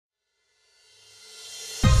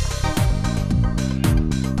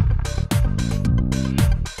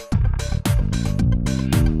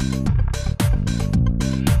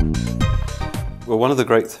one of the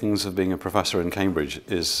great things of being a professor in Cambridge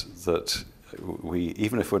is that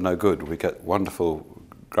even if we're no good, we get wonderful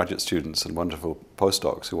graduate students and wonderful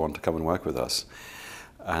postdocs who want to come and work with us.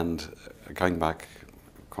 And going back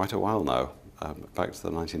quite a while now, back to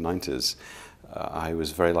the 1990s, I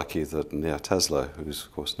was very lucky that Nir Tesla, who's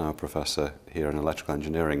of course now a professor here in electrical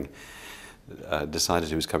engineering, decided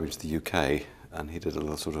he was coming to the UK, and he did a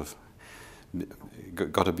little sort of,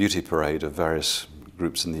 got a beauty parade of various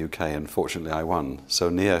groups in the UK, and fortunately I won. So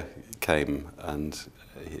Nir came, and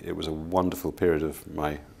it was a wonderful period of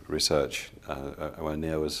my research where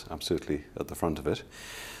Nir was absolutely at the front of it.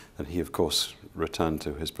 And he of course returned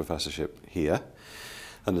to his professorship here.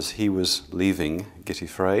 And as he was leaving, Gitti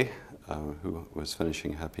Frey, who was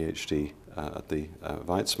finishing her PhD at the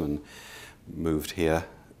Weizmann, moved here,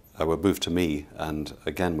 moved to me, and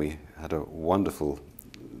again we had a wonderful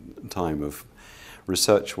time of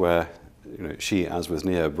research where she, as with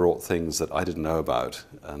Nir, brought things that I didn't know about,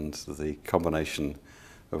 and the combination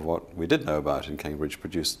of what we did know about in Cambridge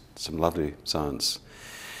produced some lovely science.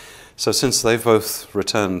 So since they've both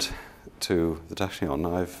returned to the Technion,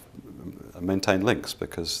 I've maintained links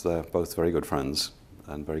because they're both very good friends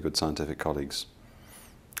and very good scientific colleagues.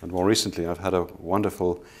 And more recently, I've had a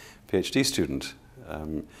wonderful PhD student,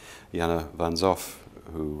 Jana van Zoff,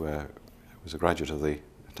 who was a graduate of the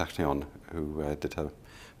Technion, who did her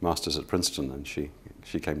master's at Princeton, and she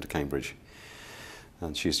came to Cambridge,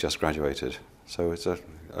 and she's just graduated. So it's a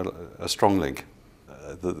strong link.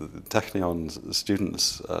 The Technion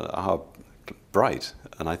students are bright,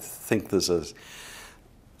 and I think there's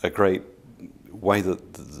a great way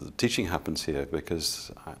that the teaching happens here,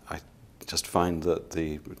 because I just find that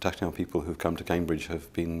the Technion people who've come to Cambridge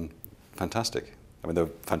have been fantastic. I mean, they're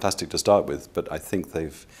fantastic to start with, but I think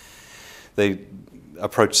they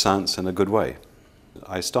approach science in a good way.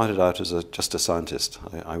 I started out as just a scientist.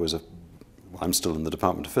 I'm still in the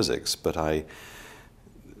Department of Physics, but I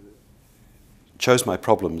chose my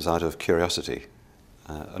problems out of curiosity.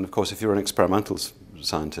 And of course, if you're an experimental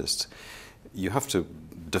scientist, you have to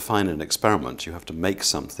define an experiment. You have to make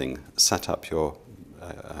something, set up your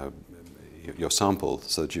sample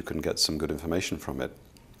so that you can get some good information from it.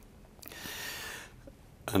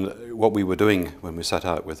 And what we were doing when we set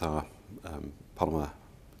out with our polymer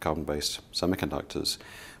carbon-based semiconductors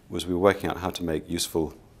was we were working out how to make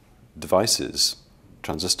useful devices,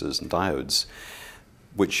 transistors and diodes,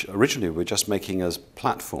 which originally we were just making as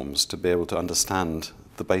platforms to be able to understand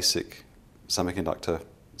the basic semiconductor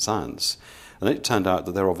science. And it turned out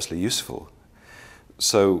that they're obviously useful.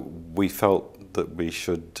 So we felt that we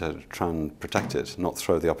should try and protect it, not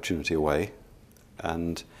throw the opportunity away.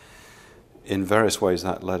 And in various ways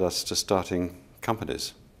that led us to starting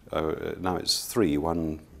companies. Now it's 3,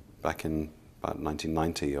 one back in about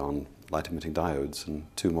 1990 on light-emitting diodes, and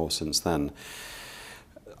 2 more since then.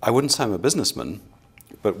 I wouldn't say I'm a businessman,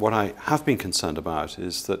 but what I have been concerned about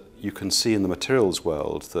is that you can see in the materials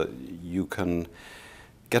world that you can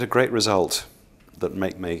get a great result that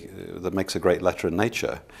makes a great letter in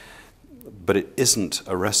nature, but it isn't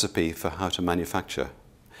a recipe for how to manufacture.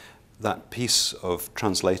 That piece of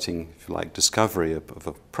translating, if you like, discovery of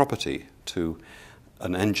a property to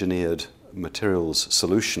an engineered materials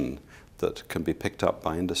solution that can be picked up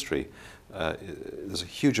by industry, there's a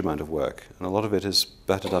huge amount of work, and a lot of it is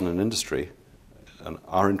better done in industry. And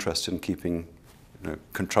our interest in keeping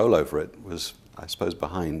control over it was, I suppose,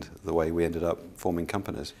 behind the way we ended up forming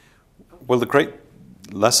companies. Well, the great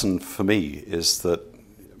lesson for me is that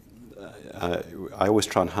I always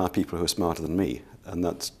try and hire people who are smarter than me, and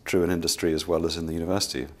that's true in industry as well as in the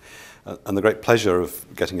university. And the great pleasure of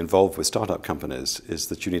getting involved with startup companies is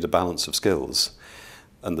that you need a balance of skills.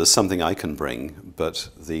 And there's something I can bring, but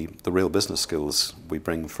the real business skills we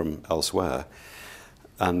bring from elsewhere.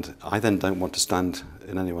 And I then don't want to stand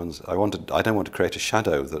in anyone's... I don't want to create a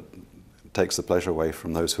shadow that takes the pleasure away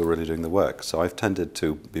from those who are really doing the work. So I've tended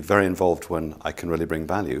to be very involved when I can really bring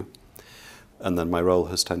value. And then my role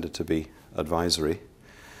has tended to be advisory.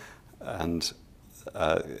 And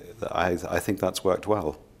I think that's worked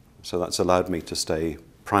well. So that's allowed me to stay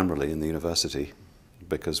primarily in the university,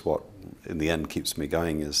 because what in the end keeps me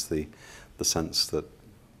going is the sense that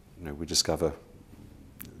we discover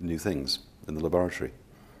new things in the laboratory.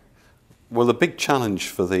 Well, the big challenge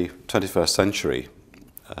for the 21st century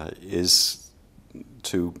is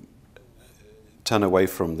to turn away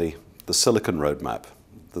from the silicon roadmap.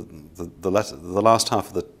 The last half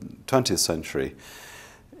of the 20th century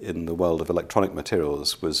in the world of electronic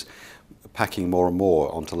materials was packing more and more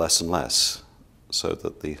onto less and less, so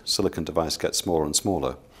that the silicon device gets smaller and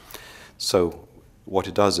smaller. So what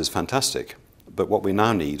it does is fantastic, but what we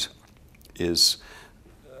now need is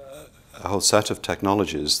a whole set of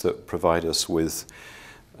technologies that provide us with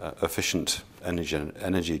efficient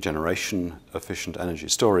energy generation, efficient energy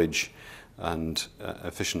storage, and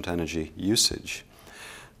efficient energy usage.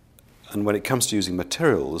 And when it comes to using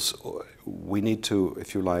materials, we need to,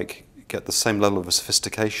 if you like, get the same level of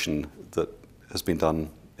sophistication that has been done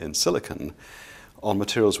in silicon on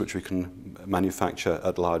materials which we can manufacture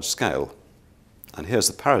at large scale. And here's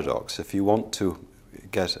the paradox. If you want to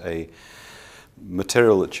get a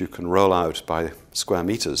material that you can roll out by square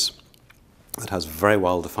meters that has very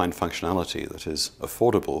well-defined functionality, that is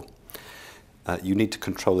affordable, you need to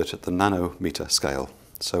control it at the nanometer scale.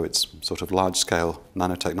 So it's sort of large-scale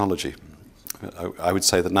nanotechnology. I would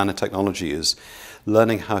say that nanotechnology is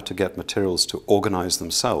learning how to get materials to organize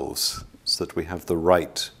themselves so that we have the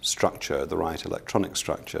right structure, the right electronic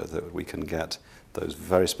structure, that we can get those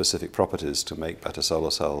very specific properties to make better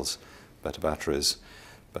solar cells, better batteries,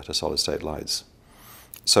 better solid-state lights.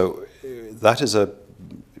 So that is, I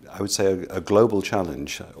would say, a global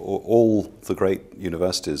challenge. All the great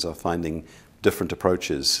universities are finding different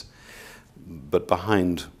approaches, but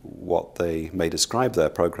behind what they may describe their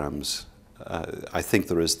programs, I think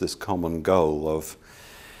there is this common goal of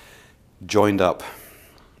joined up,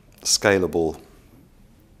 scalable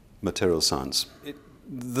material science.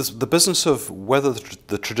 The business of whether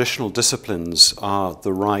the traditional disciplines are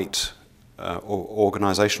the right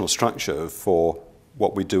organizational structure for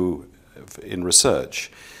what we do in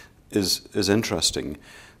research is interesting.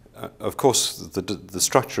 Of course, the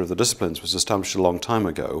structure of the disciplines was established a long time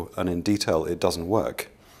ago, and in detail it doesn't work.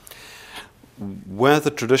 Where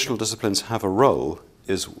the traditional disciplines have a role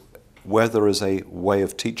is where there is a way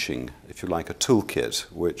of teaching, if you like, a toolkit,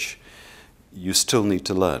 which you still need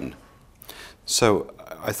to learn. So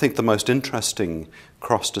I think the most interesting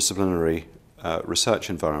cross-disciplinary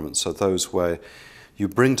research environments are those where you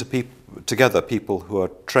bring together people who are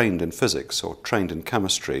trained in physics or trained in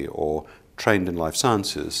chemistry or trained in life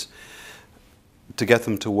sciences to get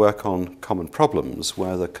them to work on common problems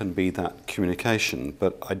where there can be that communication.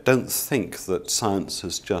 But I don't think that science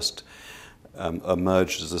has just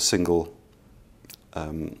emerged as a single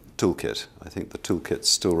toolkit. I think the toolkits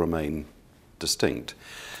still remain distinct.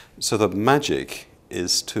 So the magic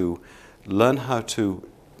is to learn how to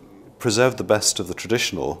preserve the best of the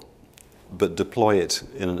traditional but deploy it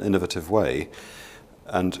in an innovative way,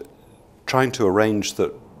 and trying to arrange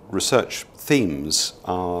that research themes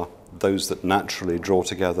are those that naturally draw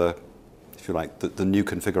together, if you like, the new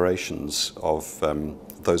configurations of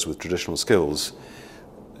those with traditional skills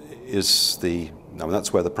is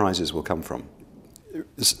that's where the prizes will come from.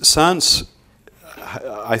 Science,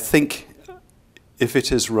 I think, if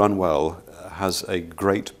it is run well, has a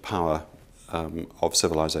great power of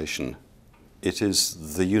civilization. It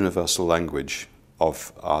is the universal language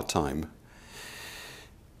of our time.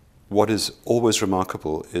 What is always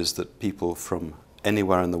remarkable is that people from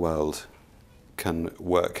anywhere in the world can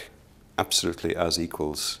work absolutely as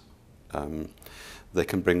equals. They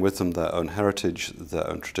can bring with them their own heritage, their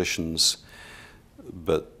own traditions,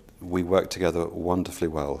 but we work together wonderfully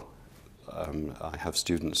well. I have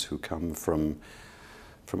students who come from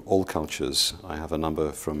all cultures. I have a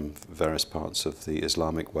number from various parts of the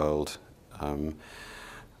Islamic world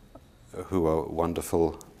who are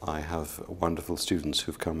wonderful. I have wonderful students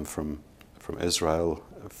who've come from Israel,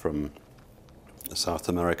 from South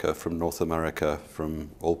America, from North America, from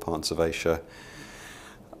all parts of Asia.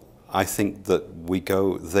 I think that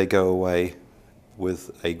they go away with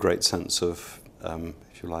a great sense of,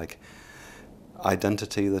 if you like,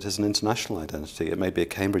 identity that is an international identity. It may be a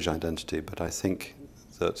Cambridge identity, but I think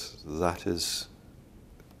that is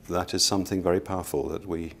something very powerful that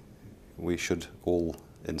we should all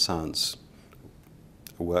in science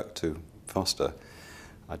work to foster.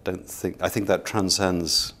 I think that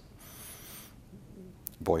transcends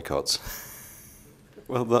boycotts.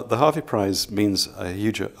 Well, the Harvey Prize means a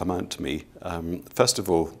huge amount to me. First of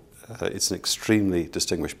all, it's an extremely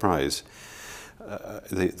distinguished prize.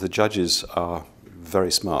 The judges are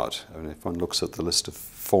very smart. I mean, if one looks at the list of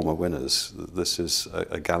former winners, this is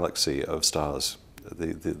a galaxy of stars.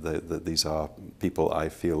 These are people I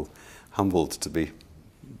feel humbled to be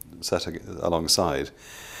set alongside.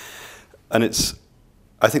 And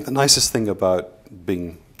I think the nicest thing about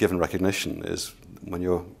being given recognition is when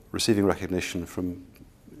you're receiving recognition from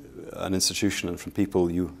an institution and from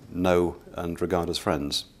people you know and regard as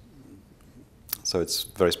friends. So it's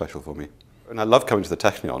very special for me. And I love coming to the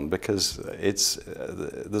Technion because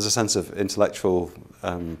there's a sense of intellectual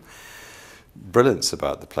brilliance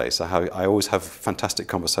about the place. I always have fantastic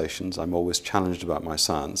conversations. I'm always challenged about my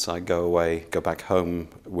science. I go back home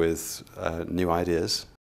with new ideas.